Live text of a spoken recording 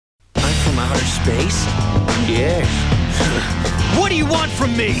space? Yes. What do you want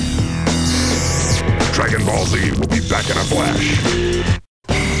from me? Dragon Ball Z will be back in a flash.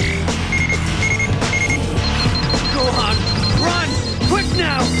 Go on, run! Quick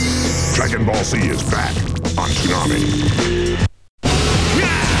now! Dragon Ball Z is back on Toonami.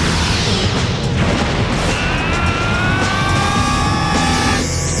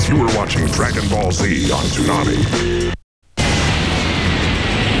 You are watching Dragon Ball Z on Toonami.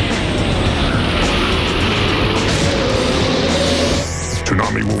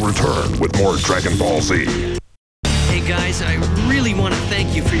 Toonami will return with more Dragon Ball Z. Hey guys, I really want to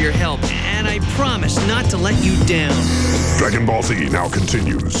thank you for your help, and I promise not to let you down. Dragon Ball Z now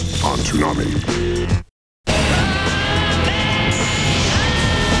continues on Toonami.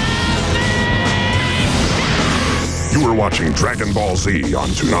 You are watching Dragon Ball Z on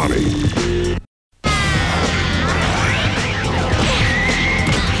Toonami.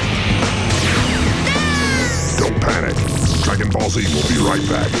 Don't panic. Dragon Ball Z will be right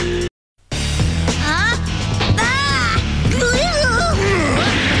back.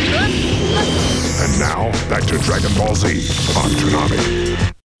 And now, back to Dragon Ball Z on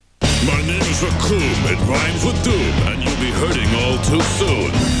Toonami. My name is Raccoon. It rhymes with doom, and you'll be hurting all too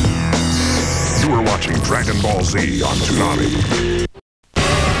soon. You are watching Dragon Ball Z on Toonami.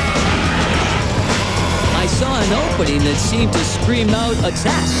 I saw an opening that seemed to scream out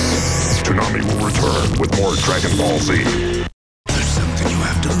attack. Toonami will return with more Dragon Ball Z. There's something you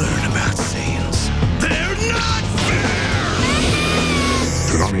have to learn about Saiyans. They're not fair!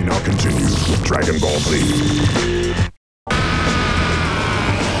 Toonami now continues with Dragon Ball Z.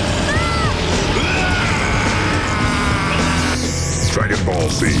 Dragon Ball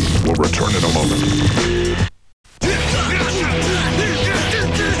Z will return in a moment.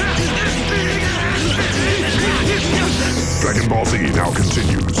 Dragon Ball Z now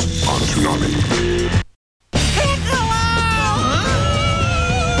continues on Toonami.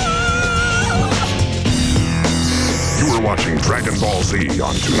 You are watching Dragon Ball Z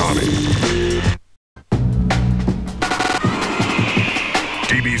on Toonami.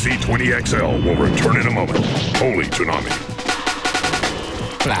 DBZ 20XL will return in a moment. Holy Toonami.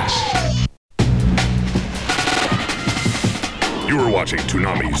 Flash. You are watching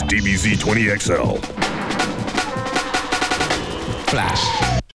Toonami's DBZ 20XL. Flash.